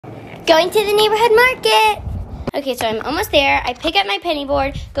Going to the neighborhood market. Okay, so I'm almost there. I pick up my penny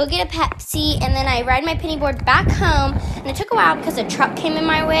board, go get a Pepsi, and then I ride my penny board back home. And it took a while because a truck came in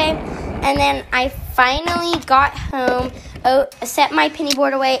my way. And then I finally got home, set my penny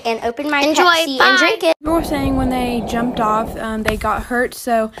board away, and opened my Pepsi and drank it. People were saying when they jumped off, they got hurt,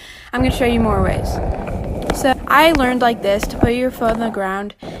 so I'm going to show you more ways. So I learned like this, to put your foot on the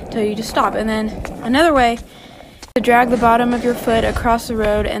ground until you just stop. And then another way, to drag the bottom of your foot across the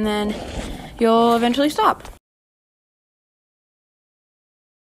road, and then you'll eventually stop.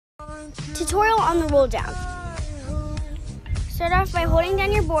 Tutorial on the roll down. Start off by holding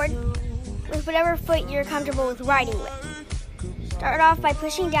down your board with whatever foot you're comfortable with riding with. Start off by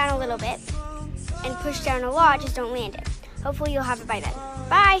pushing down a little bit and push down a lot, just don't land it. Hopefully you'll have it by then.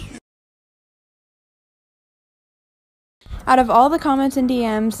 Bye! Out of all the comments and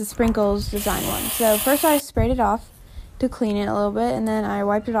DMs, the sprinkles design one. So first I sprayed it off to clean it a little bit, and then I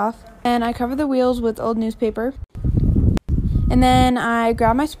wiped it off. And I covered the wheels with old newspaper. And then I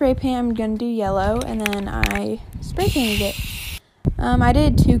grabbed my spray paint. I'm going to do yellow, and then I spray painted it. I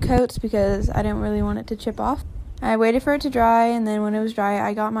did 2 coats because I didn't really want it to chip off. I waited for it to dry, and then when it was dry,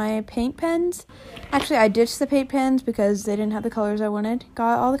 I got my paint pens. Actually, I ditched the paint pens because they didn't have the colors I wanted.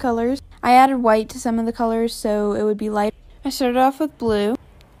 Got all the colors. I added white to some of the colors so it would be light. I started off with blue,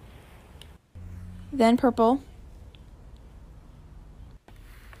 then purple,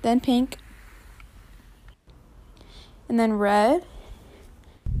 then pink, and then red,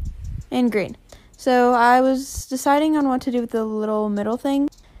 and green. So I was deciding on what to do with the little middle thing.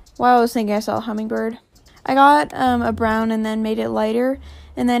 While I was thinking, I saw a hummingbird. I got a brown and then made it lighter.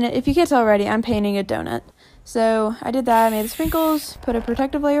 And then, if you can't tell already, I'm painting a donut. So I did that, I made the sprinkles, put a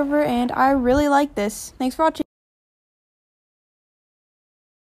protective layer over, and I really like this. Thanks for watching.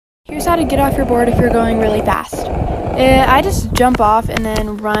 Here's how to get off your board if you're going really fast. I just jump off and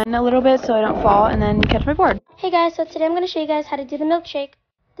then run a little bit so I don't fall, and then catch my board. Hey guys, so today I'm going to show you guys how to do the milkshake.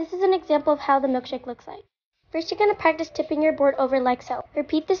 This is an example of how the milkshake looks like. First, you're going to practice tipping your board over like so.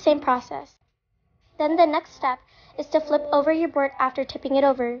 Repeat the same process. Then the next step is to flip over your board after tipping it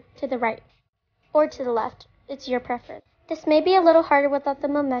over to the right or to the left. It's your preference. This may be a little harder without the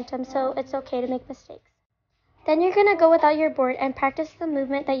momentum, so it's okay to make mistakes. Then you're going to go without your board and practice the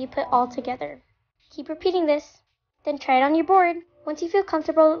movement that you put all together. Keep repeating this, then try it on your board. Once you feel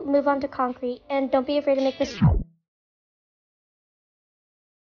comfortable, move on to concrete, and don't be afraid to make mistakes.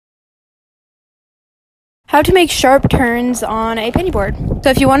 How to make sharp turns on a penny board. So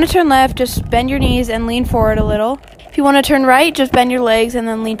if you want to turn left, just bend your knees and lean forward a little. If you want to turn right, just bend your legs and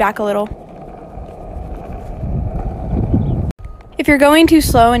then lean back a little. If you're going too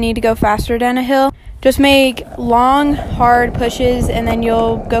slow and need to go faster down a hill, just make long, hard pushes and then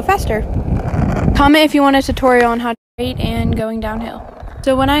you'll go faster. Comment if you want a tutorial on how to rate and going downhill.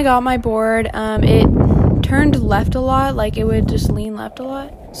 So when I got my board, it turned left a lot, like it would just lean left a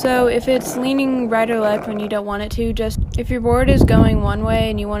lot. So if it's leaning right or left when you don't want it to, just if your board is going one way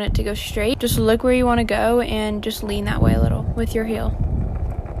and you want it to go straight, just look where you want to go and just lean that way a little with your heel.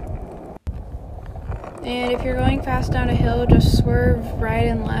 And if you're going fast down a hill, just swerve right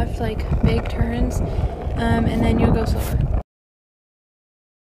and left, like big turns, and then you'll go slower.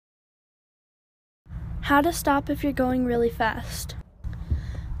 How to stop if you're going really fast.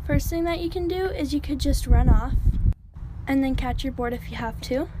 First thing that you can do is you could just run off and then catch your board if you have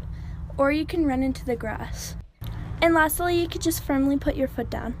to, or you can run into the grass. And lastly, you could just firmly put your foot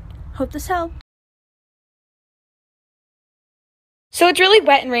down. Hope this helped. So it's really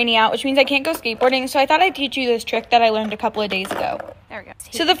wet and rainy out, which means I can't go skateboarding, so I thought I'd teach you this trick that I learned a couple of days ago. There we go.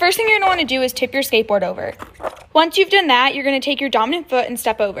 So the first thing you're going to want to do is tip your skateboard over. Once you've done that, you're going to take your dominant foot and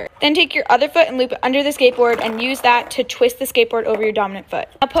step over. Then take your other foot and loop it under the skateboard and use that to twist the skateboard over your dominant foot.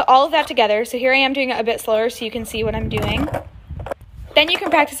 I'll put all of that together, so here I am doing it a bit slower so you can see what I'm doing. Then you can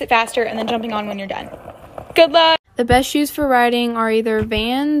practice it faster and then jumping on when you're done. Good luck! The best shoes for riding are either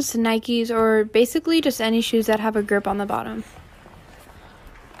Vans, Nikes, or basically just any shoes that have a grip on the bottom.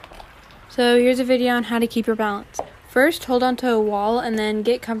 So here's a video on how to keep your balance. First, hold onto a wall and then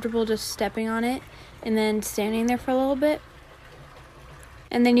get comfortable just stepping on it and then standing there for a little bit.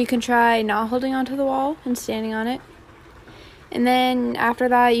 And then you can try not holding onto the wall and standing on it. And then after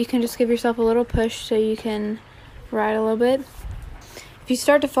that, you can just give yourself a little push so you can ride a little bit. If you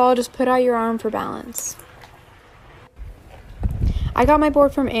start to fall, just put out your arm for balance. I got my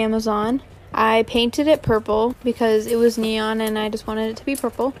board from Amazon. I painted it purple because it was neon and I just wanted it to be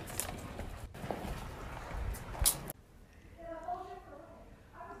purple.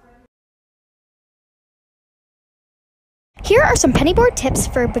 Here are some penny board tips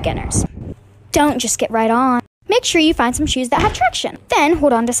for beginners. Don't just get right on. Make sure you find some shoes that have traction. Then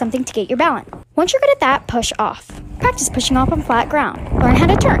hold on to something to get your balance. Once you're good at that, push off. Practice pushing off on flat ground. Learn how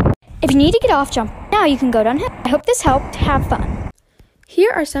to turn. If you need to get off, jump. Now you can go downhill. I hope this helped. Have fun. Here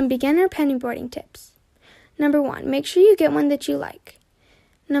are some beginner pennyboarding tips. Number 1, make sure you get one that you like.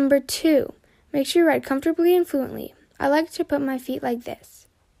 Number 2, make sure you ride comfortably and fluently. I like to put my feet like this.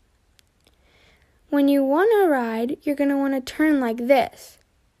 When you want to ride, you're going to want to turn like this.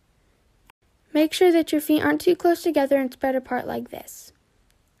 Make sure that your feet aren't too close together and spread apart like this.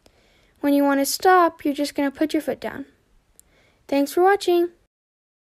 When you want to stop, you're just going to put your foot down. Thanks for watching.